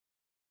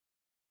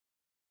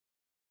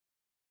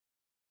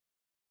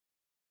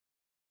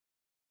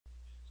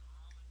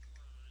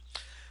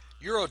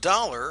Euro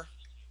dollar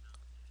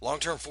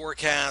long-term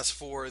forecast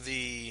for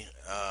the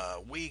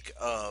week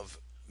of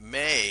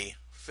May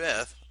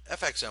 5th,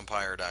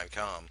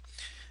 fxempire.com.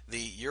 The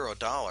euro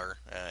dollar,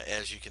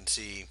 as you can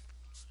see,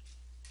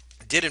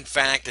 did in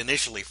fact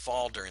initially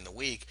fall during the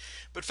week,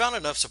 but found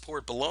enough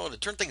support below to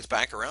turn things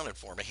back around and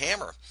form a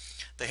hammer.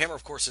 The hammer,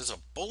 of course, is a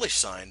bullish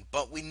sign,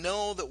 but we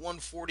know that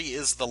 140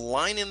 is the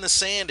line in the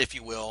sand, if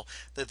you will,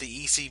 that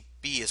the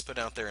ECB has put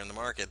out there in the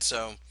market.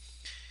 So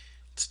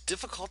it's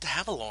difficult to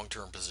have a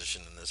long-term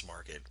position in this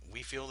market.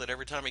 We feel that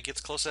every time it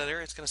gets close to that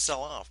area, it's going to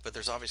sell off, but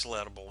there's obviously a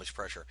lot of bullish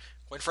pressure.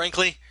 Quite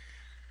frankly,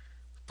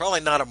 probably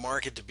not a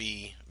market to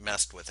be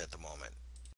messed with at the moment.